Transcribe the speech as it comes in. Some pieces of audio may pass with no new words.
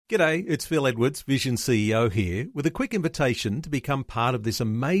G'day, it's Phil Edwards, Vision CEO here, with a quick invitation to become part of this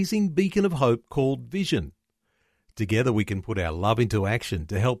amazing beacon of hope called Vision. Together we can put our love into action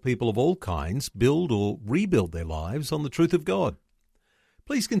to help people of all kinds build or rebuild their lives on the truth of God.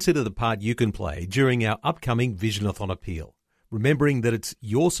 Please consider the part you can play during our upcoming Visionathon appeal, remembering that it's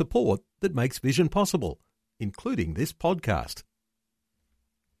your support that makes Vision possible, including this podcast.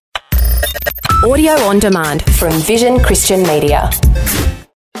 Audio on demand from Vision Christian Media.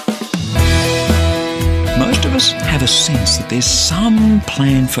 Most of us have a sense that there's some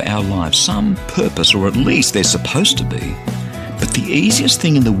plan for our lives, some purpose, or at least there's supposed to be. But the easiest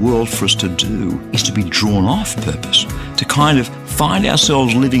thing in the world for us to do is to be drawn off purpose, to kind of find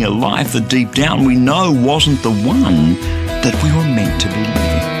ourselves living a life that deep down we know wasn't the one that we were meant to be living.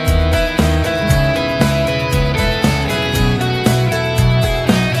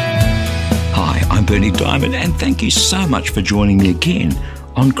 Hi, I'm Bernie Diamond, and thank you so much for joining me again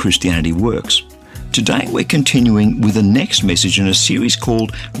on Christianity Works. Today we're continuing with the next message in a series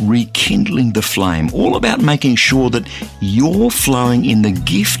called Rekindling the Flame, all about making sure that you're flowing in the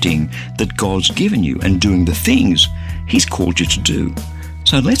gifting that God's given you and doing the things He's called you to do.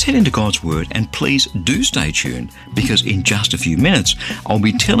 So let's head into God's Word, and please do stay tuned, because in just a few minutes I'll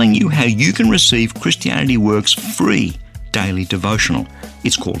be telling you how you can receive Christianity Works' free daily devotional.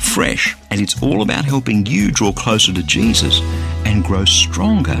 It's called Fresh, and it's all about helping you draw closer to Jesus and grow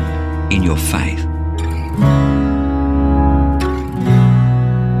stronger in your faith.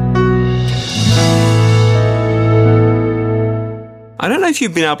 I don't know if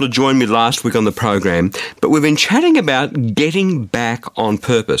you've been able to join me last week on the program, but we've been chatting about getting back on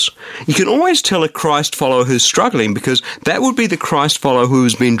purpose. You can always tell a Christ follower who's struggling, because that would be the Christ follower who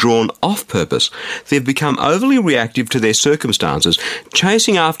has been drawn off purpose. They've become overly reactive to their circumstances,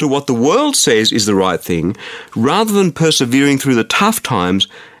 chasing after what the world says is the right thing, rather than persevering through the tough times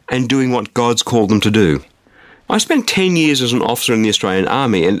and doing what God's called them to do. I spent 10 years as an officer in the Australian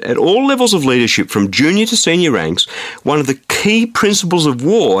Army, and at all levels of leadership, from junior to senior ranks, one of the key principles of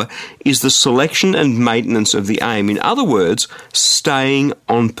war is the selection and maintenance of the aim. In other words, staying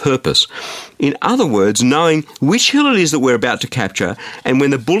on purpose. In other words, knowing which hill it is that we're about to capture, and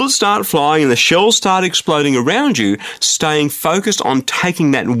when the bullets start flying and the shells start exploding around you, staying focused on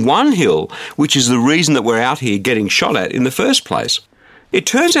taking that one hill, which is the reason that we're out here getting shot at in the first place. It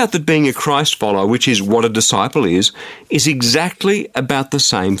turns out that being a Christ follower, which is what a disciple is exactly about the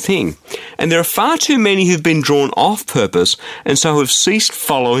same thing. And there are far too many who've been drawn off purpose and so have ceased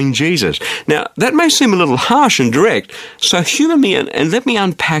following Jesus. Now, that may seem a little harsh and direct, so humour me and let me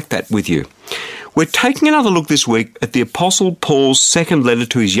unpack that with you. We're taking another look this week at the Apostle Paul's second letter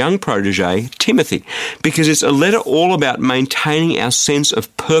to his young protege, Timothy, because it's a letter all about maintaining our sense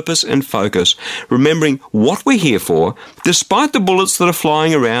of purpose and focus, remembering what we're here for, despite the bullets that are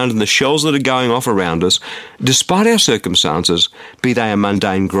flying around and the shells that are going off around us, despite our circumstances, be they a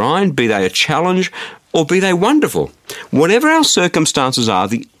mundane grind, be they a challenge, or be they wonderful. Whatever our circumstances are,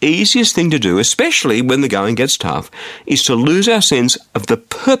 the easiest thing to do, especially when the going gets tough, is to lose our sense of the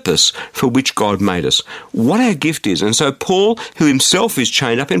purpose for which God made us, what our gift is. And so Paul, who himself is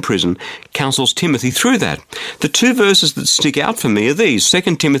chained up in prison, counsels Timothy through that. The two verses that stick out for me are these: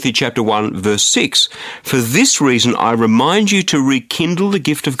 2 Timothy chapter 1, verse 6. For this reason I remind you to rekindle the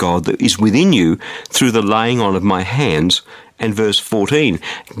gift of God that is within you through the laying on of my hands. And verse 14,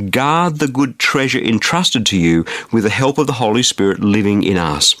 guard the good treasure entrusted to you with the help of the Holy Spirit living in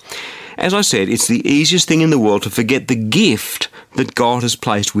us. As I said, it's the easiest thing in the world to forget the gift that God has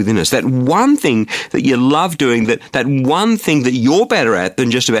placed within us. That one thing that you love doing, that one thing that you're better at than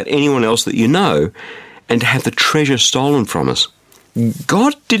just about anyone else that you know, and to have the treasure stolen from us.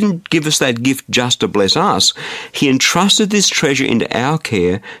 God didn't give us that gift just to bless us. He entrusted this treasure into our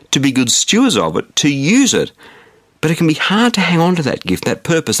care to be good stewards of it, to use it. But it can be hard to hang on to that gift, that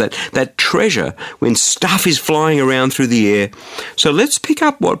purpose, that treasure when stuff is flying around through the air. So let's pick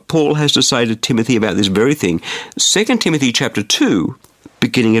up what Paul has to say to Timothy about this very thing. 2 Timothy chapter 2,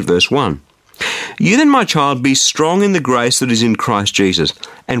 beginning at verse 1. You then, my child, be strong in the grace that is in Christ Jesus,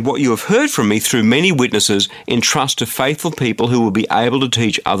 and what you have heard from me through many witnesses entrust to faithful people who will be able to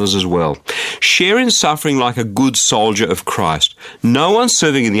teach others as well. Share in suffering like a good soldier of Christ. No one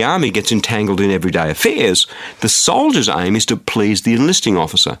serving in the army gets entangled in everyday affairs. The soldier's aim is to please the enlisting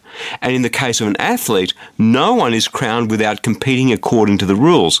officer. And in the case of an athlete, no one is crowned without competing according to the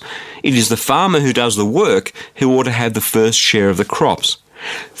rules. It is the farmer who does the work who ought to have the first share of the crops.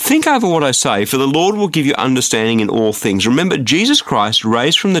 Think over what I say, for the Lord will give you understanding in all things. Remember, Jesus Christ,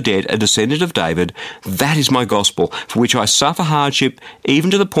 raised from the dead, a descendant of David, that is my gospel, for which I suffer hardship, even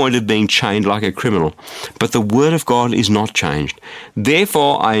to the point of being chained like a criminal. But the word of God is not changed.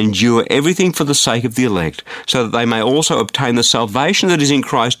 Therefore I endure everything for the sake of the elect, so that they may also obtain the salvation that is in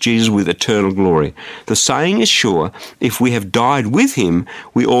Christ Jesus with eternal glory. The saying is sure, if we have died with him,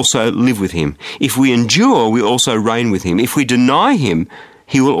 we also live with him. If we endure, we also reign with him. If we deny him,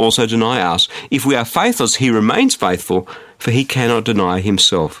 he will also deny us. If we are faithless, he remains faithful, for he cannot deny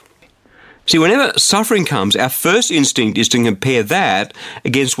himself. See, whenever suffering comes, our first instinct is to compare that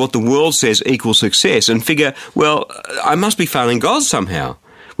against what the world says equals success and figure, well, I must be failing God somehow.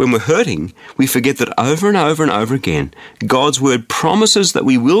 When we're hurting, we forget that over and over and over again, God's word promises that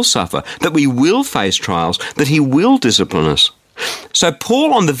we will suffer, that we will face trials, that he will discipline us. So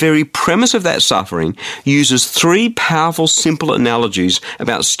Paul, on the very premise of that suffering, uses three powerful, simple analogies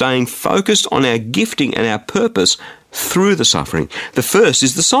about staying focused on our gifting and our purpose through the suffering. The first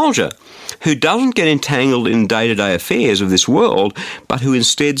is the soldier, who doesn't get entangled in day-to-day affairs of this world, but who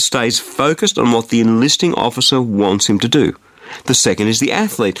instead stays focused on what the enlisting officer wants him to do. The second is the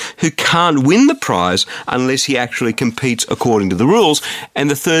athlete, who can't win the prize unless he actually competes according to the rules.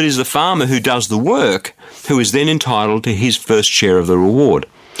 And the third is the farmer, who does the work, who is then entitled to his first share of the reward.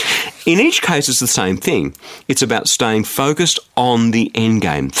 In each case, it's the same thing. It's about staying focused on the end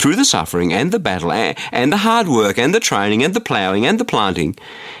game, through the suffering and the battle and the hard work and the training and the ploughing and the planting,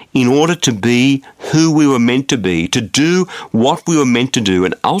 in order to be who we were meant to be, to do what we were meant to do,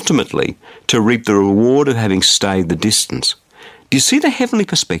 and ultimately to reap the reward of having stayed the distance. Do you see the heavenly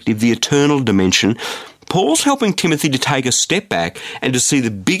perspective, the eternal dimension? Paul's helping Timothy to take a step back and to see the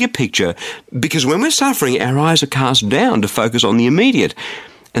bigger picture, because when we're suffering, our eyes are cast down to focus on the immediate.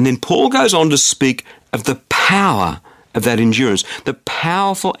 And then Paul goes on to speak of the power of that endurance, the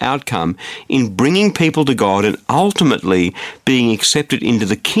powerful outcome in bringing people to God and ultimately being accepted into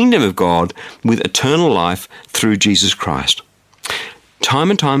the kingdom of God with eternal life through Jesus Christ. Time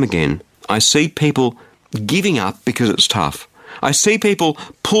and time again, I see people giving up because it's tough. I see people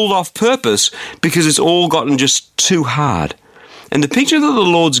pulled off purpose because it's all gotten just too hard. And the picture that the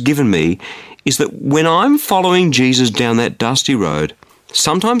Lord's given me is that when I'm following Jesus down that dusty road,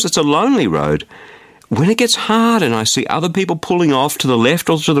 sometimes it's a lonely road, when it gets hard and I see other people pulling off to the left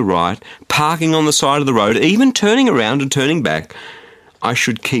or to the right, parking on the side of the road, even turning around and turning back, I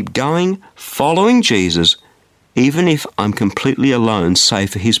should keep going, following Jesus, even if I'm completely alone,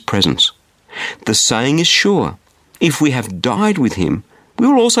 save for his presence. The saying is sure. If we have died with him, we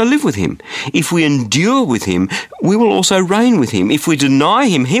will also live with him. If we endure with him, we will also reign with him. If we deny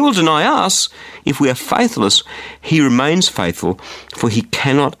him, he will deny us. If we are faithless, he remains faithful, for he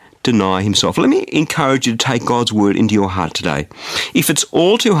cannot deny himself. Let me encourage you to take God's word into your heart today. If it's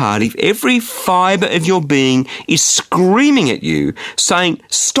all too hard, if every fibre of your being is screaming at you, saying,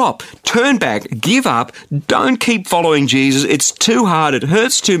 stop, turn back, give up, don't keep following Jesus, it's too hard, it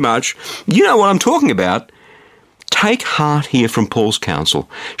hurts too much, you know what I'm talking about. Take heart here from Paul's counsel.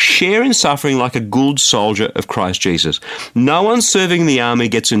 Share in suffering like a good soldier of Christ Jesus. No one serving in the army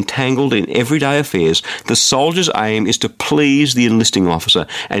gets entangled in everyday affairs. The soldier's aim is to please the enlisting officer.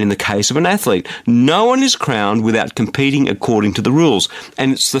 And in the case of an athlete, no one is crowned without competing according to the rules.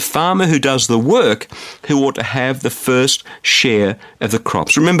 And it's the farmer who does the work who ought to have the first share of the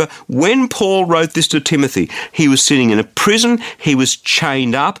crops. Remember, when Paul wrote this to Timothy, he was sitting in a prison, he was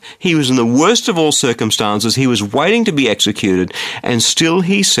chained up, he was in the worst of all circumstances, he was waiting to be executed, and still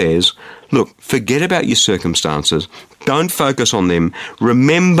he says, look, forget about your circumstances. Don't focus on them.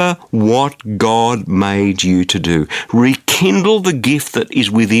 Remember what God made you to do. Rekindle the gift that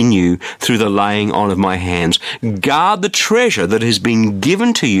is within you through the laying on of my hands. Guard the treasure that has been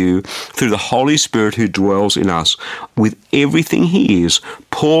given to you through the Holy Spirit who dwells in us. With everything he is,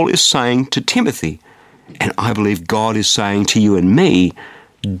 Paul is saying to Timothy, and I believe God is saying to you and me,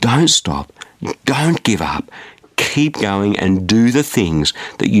 don't stop. Don't give up. Keep going and do the things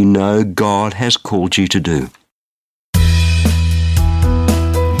that you know God has called you to do.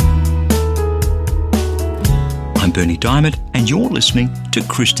 I'm Bernie Diamond, and you're listening to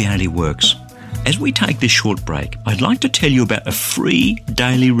Christianity Works. As we take this short break, I'd like to tell you about a free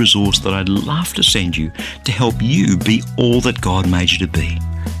daily resource that I'd love to send you to help you be all that God made you to be.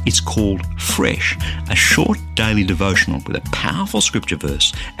 It's called Fresh, a short daily devotional with a powerful scripture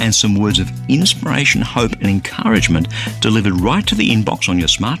verse and some words of inspiration, hope and encouragement delivered right to the inbox on your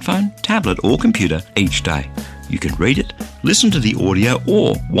smartphone, tablet or computer each day. You can read it, listen to the audio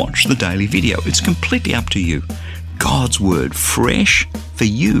or watch the daily video. It's completely up to you. God's Word, fresh for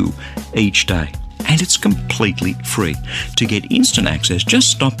you each day. and it's completely free. To get instant access,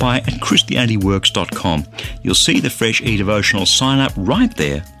 just stop by at ChristianityWorks.com. You'll see the Fresh E-Devotional sign up right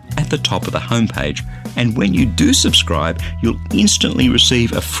there at the top of the homepage. And when you do subscribe, you'll instantly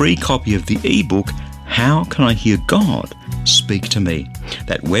receive a free copy of the ebook, How Can I Hear God Speak to Me?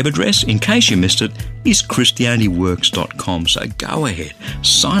 That web address, in case you missed it, is ChristianityWorks.com. So go ahead,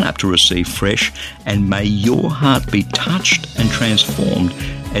 sign up to receive Fresh, and may your heart be touched and transformed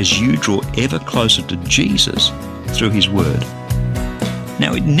as you draw ever closer to Jesus through His Word.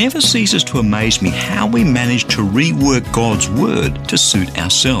 Now, it never ceases to amaze me how we manage to rework God's Word to suit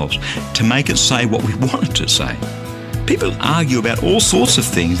ourselves, to make it say what we want it to say. People argue about all sorts of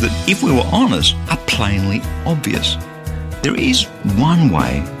things that, if we were honest, are plainly obvious. There is one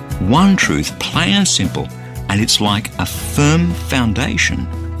way, one truth, plain and simple, and it's like a firm foundation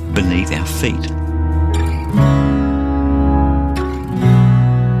beneath our feet.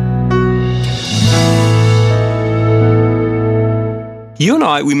 You and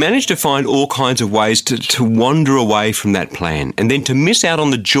I, we manage to find all kinds of ways to wander away from that plan and then to miss out on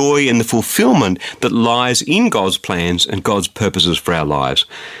the joy and the fulfillment that lies in God's plans and God's purposes for our lives.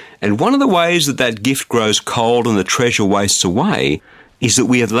 And one of the ways that gift grows cold and the treasure wastes away is that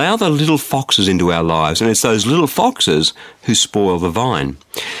we allow the little foxes into our lives, and it's those little foxes who spoil the vine.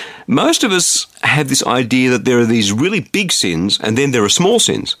 Most of us have this idea that there are these really big sins and then there are small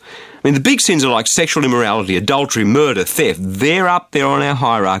sins. I mean, the big sins are like sexual immorality, adultery, murder, theft. They're up there on our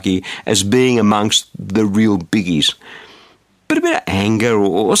hierarchy as being amongst the real biggies. But a bit of anger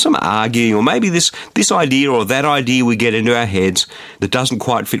or some arguing, or maybe this idea or that idea we get into our heads that doesn't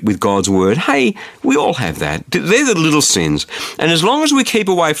quite fit with God's Word, hey, we all have that. They're the little sins. And as long as we keep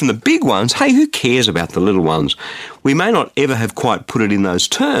away from the big ones, hey, who cares about the little ones? We may not ever have quite put it in those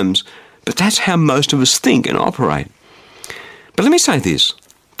terms, but that's how most of us think and operate. But let me say this.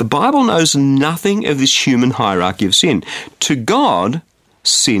 The Bible knows nothing of this human hierarchy of sin. To God,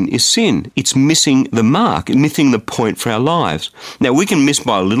 sin is sin. It's missing the mark, missing the point for our lives. Now, we can miss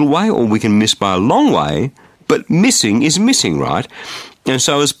by a little way or we can miss by a long way, but missing is missing, right? And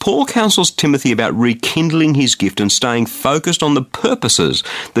so as Paul counsels Timothy about rekindling his gift and staying focused on the purposes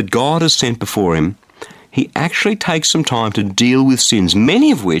that God has sent before him, he actually takes some time to deal with sins,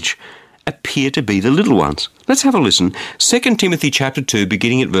 many of which appear to be the little ones. Let's have a listen. 2 Timothy chapter 2,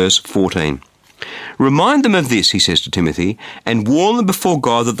 beginning at verse 14. Remind them of this, he says to Timothy, and warn them before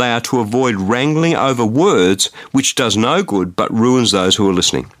God that they are to avoid wrangling over words, which does no good but ruins those who are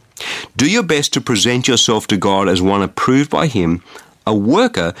listening. Do your best to present yourself to God as one approved by Him, a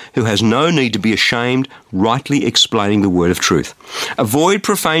worker who has no need to be ashamed, rightly explaining the word of truth. Avoid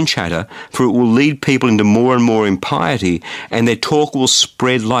profane chatter, for it will lead people into more and more impiety, and their talk will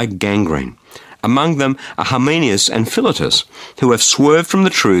spread like gangrene. Among them are Hymenaeus and Philetus, who have swerved from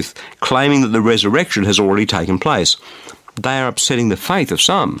the truth, claiming that the resurrection has already taken place. They are upsetting the faith of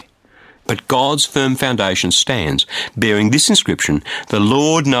some. But God's firm foundation stands, bearing this inscription, "The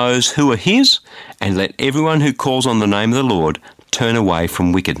Lord knows who are His, and let everyone who calls on the name of the Lord turn away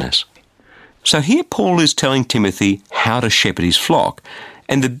from wickedness." So here Paul is telling Timothy how to shepherd his flock.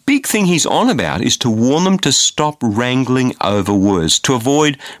 And the big thing he's on about is to warn them to stop wrangling over words, to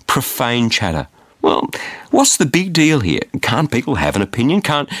avoid profane chatter. Well, what's the big deal here? Can't people have an opinion?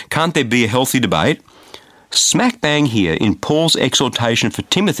 Can't there be a healthy debate? Smack bang here in Paul's exhortation for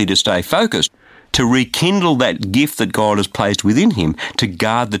Timothy to stay focused, to rekindle that gift that God has placed within him, to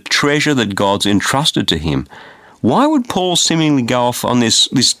guard the treasure that God's entrusted to him. Why would Paul seemingly go off on this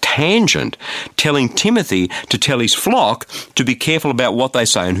tangent, telling Timothy to tell his flock to be careful about what they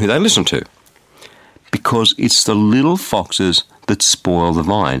say and who they listen to? Because it's the little foxes that spoil the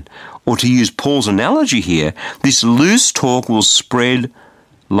vine. Or to use Paul's analogy here, this loose talk will spread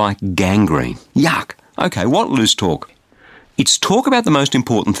like gangrene. Yuck. Okay, what loose talk? It's talk about the most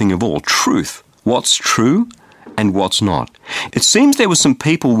important thing of all, truth. What's true and what's not. It seems there were some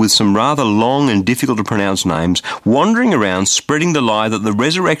people with some rather long and difficult to pronounce names wandering around spreading the lie that the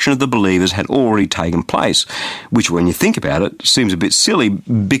resurrection of the believers had already taken place, which when you think about it seems a bit silly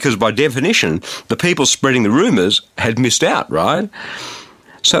because by definition the people spreading the rumours had missed out, right?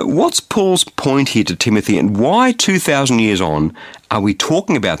 So what's Paul's point here to Timothy, and why 2,000 years on are we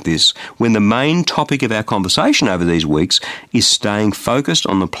talking about this when the main topic of our conversation over these weeks is staying focused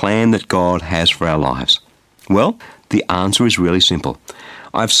on the plan that God has for our lives? Well, the answer is really simple.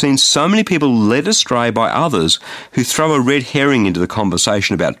 I've seen so many people led astray by others who throw a red herring into the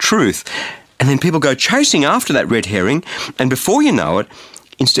conversation about truth, and then people go chasing after that red herring, and before you know it,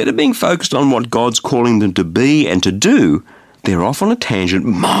 instead of being focused on what God's calling them to be and to do, they're off on a tangent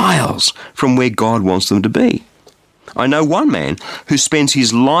miles from where God wants them to be. I know one man who spends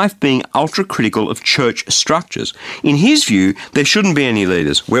his life being ultra-critical of church structures. In his view, there shouldn't be any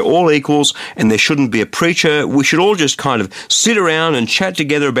leaders. We're all equals and there shouldn't be a preacher. We should all just kind of sit around and chat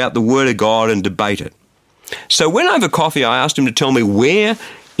together about the Word of God and debate it. So when over coffee I asked him to tell me where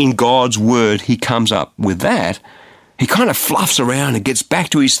in God's Word he comes up with that, he kind of fluffs around and gets back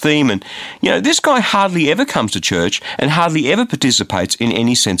to his theme. And, this guy hardly ever comes to church and hardly ever participates in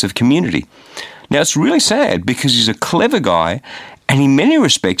any sense of community. Now, it's really sad because he's a clever guy and in many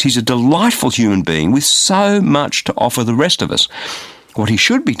respects he's a delightful human being with so much to offer the rest of us. What he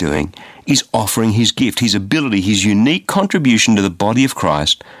should be doing is offering his gift, his ability, his unique contribution to the body of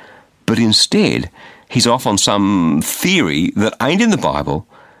Christ. But instead, he's off on some theory that ain't in the Bible,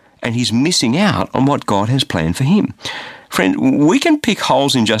 and he's missing out on what God has planned for him. Friend, we can pick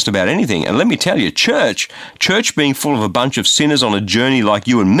holes in just about anything. And let me tell you, church being full of a bunch of sinners on a journey like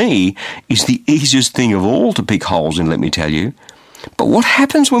you and me is the easiest thing of all to pick holes in, let me tell you. But what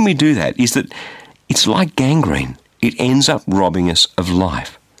happens when we do that is that it's like gangrene. It ends up robbing us of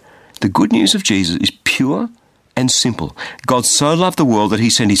life. The good news of Jesus is pure and simple. God so loved the world that he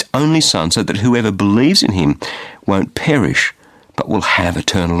sent his only Son so that whoever believes in him won't perish, but will have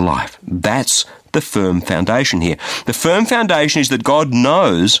eternal life. That's the firm foundation here. The firm foundation is that God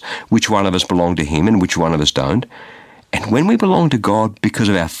knows which one of us belong to him and which one of us don't. And when we belong to God because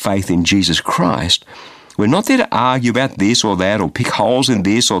of our faith in Jesus Christ, we're not there to argue about this or that or pick holes in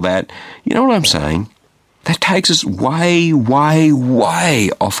this or that. You know what I'm saying? That takes us way, way, way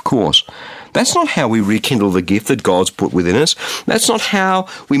off course. That's not how we rekindle the gift that God's put within us. That's not how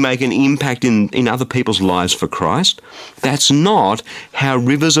we make an impact in other people's lives for Christ. That's not how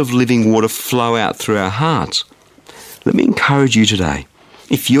rivers of living water flow out through our hearts. Let me encourage you today.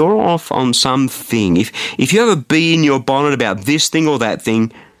 If you're off on something, if you have a bee in your bonnet about this thing or that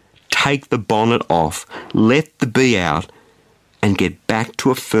thing, take the bonnet off, let the bee out, and get back to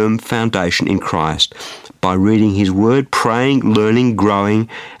a firm foundation in Christ by reading his word, praying, learning, growing,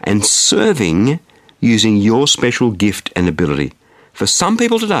 and serving using your special gift and ability. For some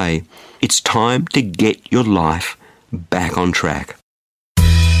people today, it's time to get your life back on track.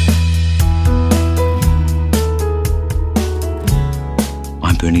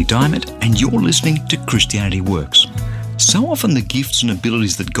 I'm Bernie Diamond, and you're listening to Christianity Works. So often the gifts and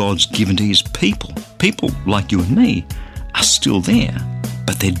abilities that God's given to his people like you and me, are still there,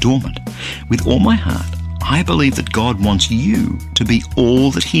 but they're dormant. With all my heart, I believe that God wants you to be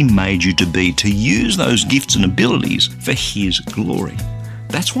all that he made you to be, to use those gifts and abilities for his glory.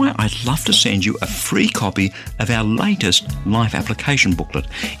 That's why I'd love to send you a free copy of our latest life application booklet.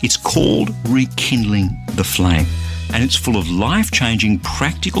 It's called Rekindling the Flame, and it's full of life-changing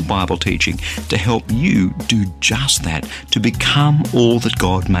practical Bible teaching to help you do just that, to become all that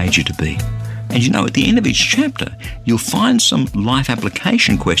God made you to be. And at the end of each chapter, you'll find some life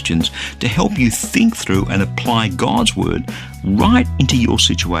application questions to help you think through and apply God's Word right into your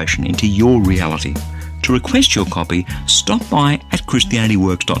situation, into your reality. To request your copy, stop by at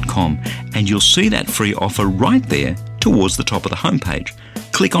ChristianityWorks.com and you'll see that free offer right there towards the top of the homepage.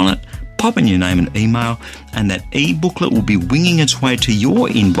 Click on it, pop in your name and email, and that e-booklet will be winging its way to your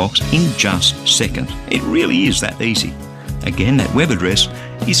inbox in just seconds. It really is that easy. Again, that web address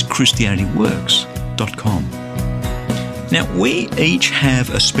is ChristianityWorks.com. Now, we each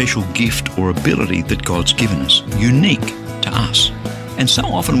have a special gift or ability that God's given us, unique to us. And so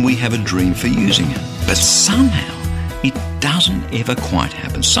often we have a dream for using it. But somehow it doesn't ever quite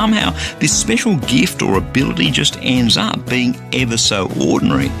happen. Somehow this special gift or ability just ends up being ever so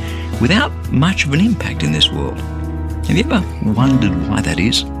ordinary, without much of an impact in this world. Have you ever wondered why that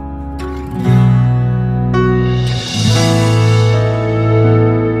is?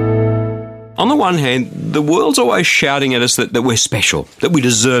 On the one hand, the world's always shouting at us that we're special, that we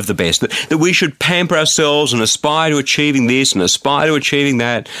deserve the best, that we should pamper ourselves and aspire to achieving this and aspire to achieving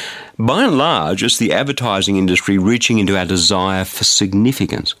that. By and large, it's the advertising industry reaching into our desire for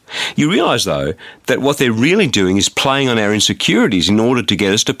significance. You realise, though, that what they're really doing is playing on our insecurities in order to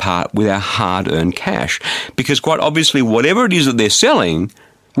get us to part with our hard-earned cash. Because quite obviously, whatever it is that they're selling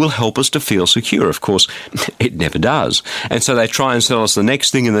will help us to feel secure. Of course, it never does. And so they try and sell us the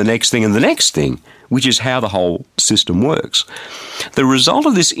next thing and the next thing and the next thing, which is how the whole system works. The result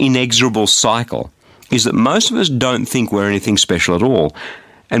of this inexorable cycle is that most of us don't think we're anything special at all.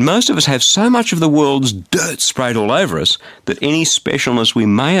 And most of us have so much of the world's dirt sprayed all over us that any specialness we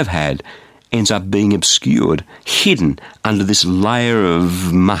may have had ends up being obscured, hidden under this layer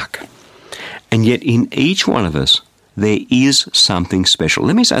of muck. And yet in each one of us, there is something special.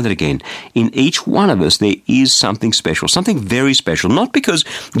 Let me say that again. In each one of us, there is something special, something very special, not because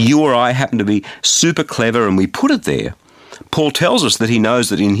you or I happen to be super clever and we put it there. Paul tells us that he knows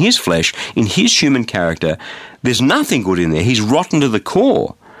that in his flesh, in his human character, there's nothing good in there. He's rotten to the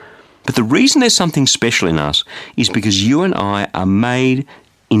core. But the reason there's something special in us is because you and I are made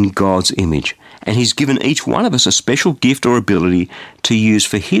in God's image. And he's given each one of us a special gift or ability to use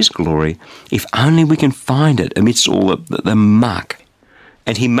for his glory, if only we can find it amidst all the muck.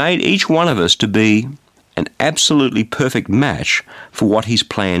 And he made each one of us to be an absolutely perfect match for what he's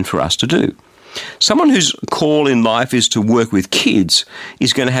planned for us to do. Someone whose call in life is to work with kids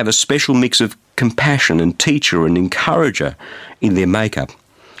is going to have a special mix of compassion and teacher and encourager in their makeup.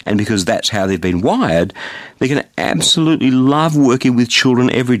 And because that's how they've been wired, they're going to absolutely love working with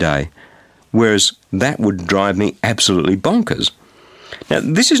children every day, whereas that would drive me absolutely bonkers. Now,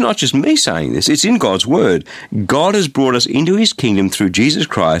 this is not just me saying this, it's in God's Word. God has brought us into his kingdom through Jesus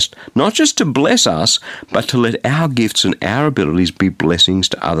Christ, not just to bless us, but to let our gifts and our abilities be blessings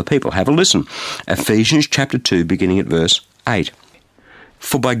to other people. Have a listen. Ephesians chapter 2, beginning at verse 8.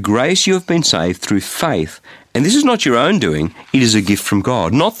 For by grace you have been saved through faith, and this is not your own doing, it is a gift from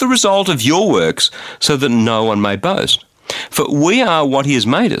God, not the result of your works, so that no one may boast. For we are what he has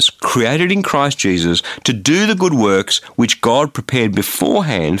made us, created in Christ Jesus to do the good works which God prepared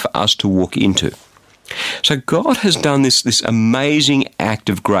beforehand for us to walk into. So God has done this amazing act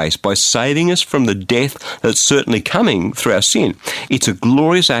of grace by saving us from the death that's certainly coming through our sin. It's a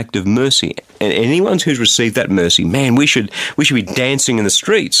glorious act of mercy, and anyone who's received that mercy, man, we should be dancing in the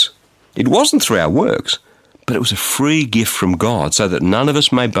streets. It wasn't through our works, but it was a free gift from God so that none of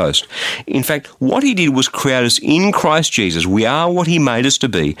us may boast. In fact, what he did was create us in Christ Jesus. We are what he made us to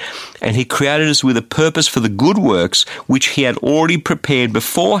be, and he created us with a purpose for the good works which he had already prepared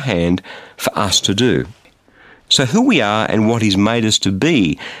beforehand for us to do. So who we are and what he's made us to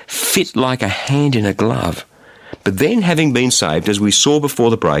be fit like a hand in a glove. But then, having been saved, as we saw before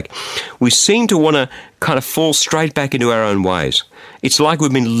the break, we seem to want to kind of fall straight back into our own ways. It's like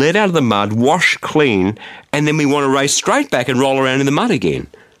we've been led out of the mud, washed clean, and then we want to race straight back and roll around in the mud again.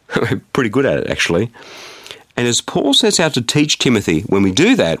 We're pretty good at it, actually. And as Paul sets out to teach Timothy, when we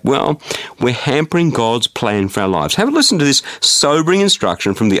do that, well, we're hampering God's plan for our lives. Have a listen to this sobering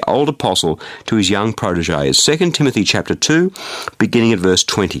instruction from the old apostle to his young protege. It's 2 Timothy chapter 2, beginning at verse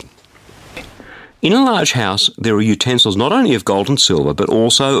 20. In a large house there are utensils not only of gold and silver, but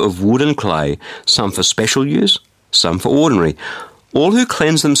also of wood and clay, some for special use, some for ordinary. All who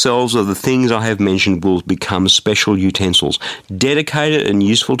cleanse themselves of the things I have mentioned will become special utensils, dedicated and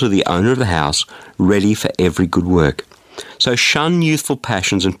useful to the owner of the house, ready for every good work. So shun youthful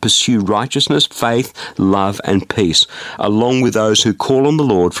passions and pursue righteousness, faith, love and peace, along with those who call on the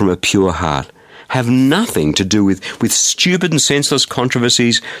Lord from a pure heart. Have nothing to do with stupid and senseless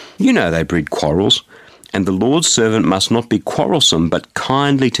controversies. You know they breed quarrels. And the Lord's servant must not be quarrelsome, but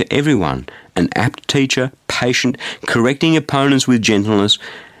kindly to everyone, an apt teacher, patient, correcting opponents with gentleness.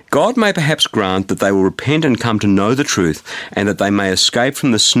 God may perhaps grant that they will repent and come to know the truth, and that they may escape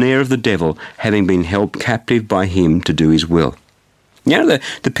from the snare of the devil, having been held captive by him to do his will. You know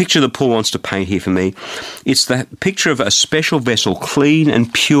the picture that Paul wants to paint here for me? It's the picture of a special vessel, clean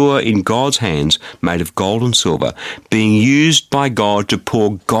and pure in God's hands, made of gold and silver, being used by God to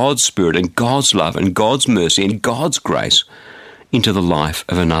pour God's Spirit and God's love and God's mercy and God's grace into the life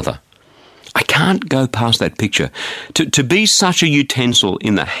of another. I can't go past that picture. To be such a utensil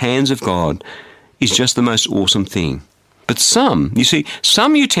in the hands of God is just the most awesome thing. But some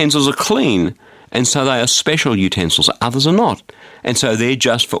utensils are clean, and so they are special utensils. Others are not. And so they're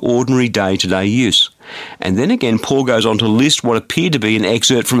just for ordinary day-to-day use. And then again, Paul goes on to list what appeared to be an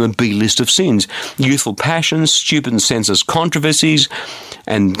excerpt from the B list of sins. Youthful passions, stupid and senseless controversies,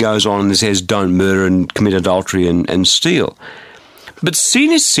 and goes on and says, don't murder and commit adultery and steal. But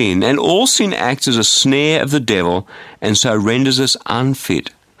sin is sin, and all sin acts as a snare of the devil, and so renders us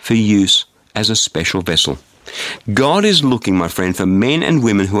unfit for use as a special vessel. God is looking, my friend, for men and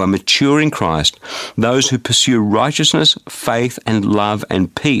women who are mature in Christ, those who pursue righteousness, faith and love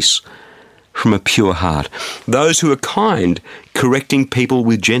and peace from a pure heart, those who are kind, correcting people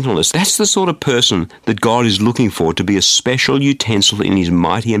with gentleness. That's the sort of person that God is looking for to be a special utensil in his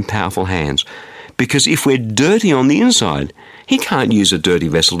mighty and powerful hands. Because if we're dirty on the inside, he can't use a dirty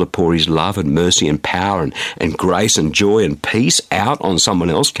vessel to pour his love and mercy and power and grace and joy and peace out on someone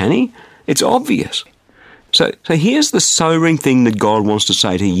else, can he? It's obvious. So here's the sobering thing that God wants to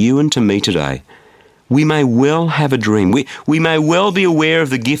say to you and to me today. We may well have a dream. We may well be aware of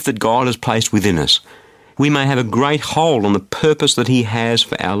the gift that God has placed within us. We may have a great hold on the purpose that he has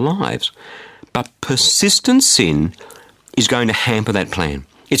for our lives. But persistent sin is going to hamper that plan.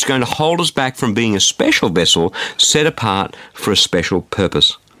 It's going to hold us back from being a special vessel set apart for a special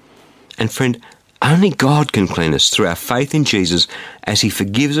purpose. And friend, only God can clean us through our faith in Jesus as He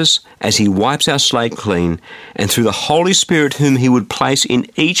forgives us, as He wipes our slate clean, and through the Holy Spirit whom He would place in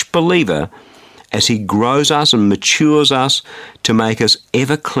each believer as He grows us and matures us to make us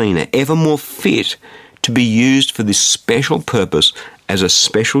ever cleaner, ever more fit to be used for this special purpose as a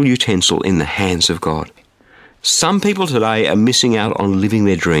special utensil in the hands of God. Some people today are missing out on living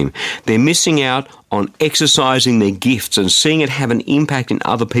their dream. They're missing out on exercising their gifts and seeing it have an impact in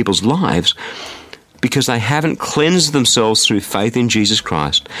other people's lives because they haven't cleansed themselves through faith in Jesus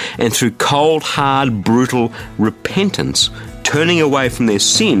Christ and through cold, hard, brutal repentance, turning away from their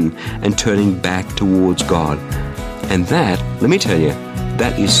sin and turning back towards God. And that, let me tell you,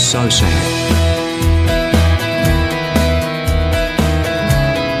 that is so sad.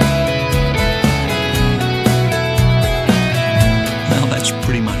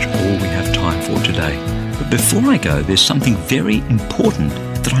 Today. But before I go, there's something very important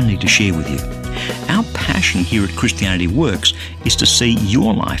that I need to share with you. Our passion here at Christianity Works is to see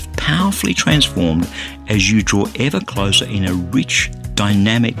your life powerfully transformed as you draw ever closer in a rich,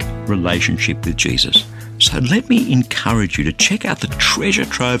 dynamic relationship with Jesus. So let me encourage you to check out the treasure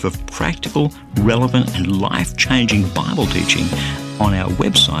trove of practical, relevant and life-changing Bible teaching on our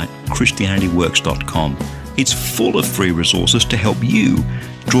website, ChristianityWorks.com. It's full of free resources to help you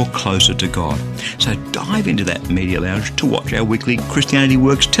draw closer to God. So dive into that media lounge to watch our weekly Christianity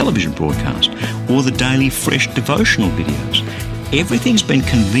Works television broadcast or the daily fresh devotional videos. Everything's been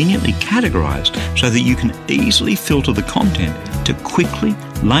conveniently categorized so that you can easily filter the content to quickly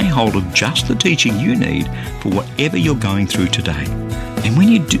lay hold of just the teaching you need for whatever you're going through today. And when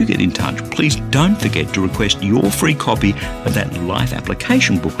you do get in touch, please don't forget to request your free copy of that life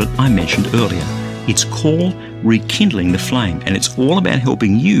application booklet I mentioned earlier. It's called Rekindling the Flame, and it's all about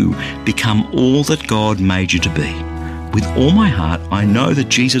helping you become all that God made you to be. With all my heart, I know that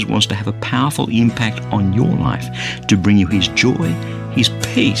Jesus wants to have a powerful impact on your life to bring you His joy, His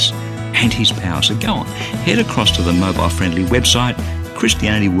peace, and His power. So go on, head across to the mobile-friendly website,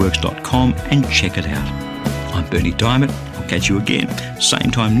 ChristianityWorks.com, and check it out. I'm Bernie Diamond. I'll catch you again, same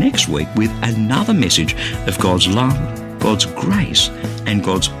time next week, with another message of God's love, God's grace, and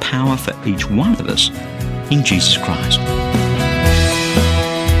God's power for each one of us in Jesus Christ.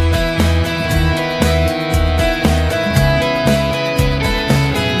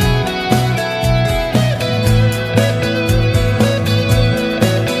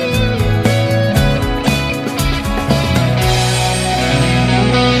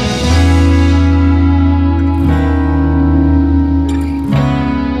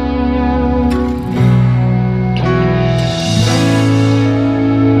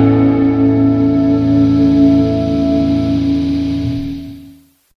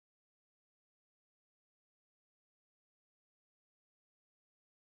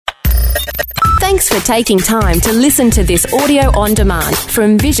 Thanks for taking time to listen to this audio on demand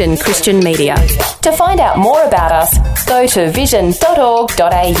from Vision Christian Media. To find out more about us, go to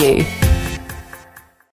vision.org.au.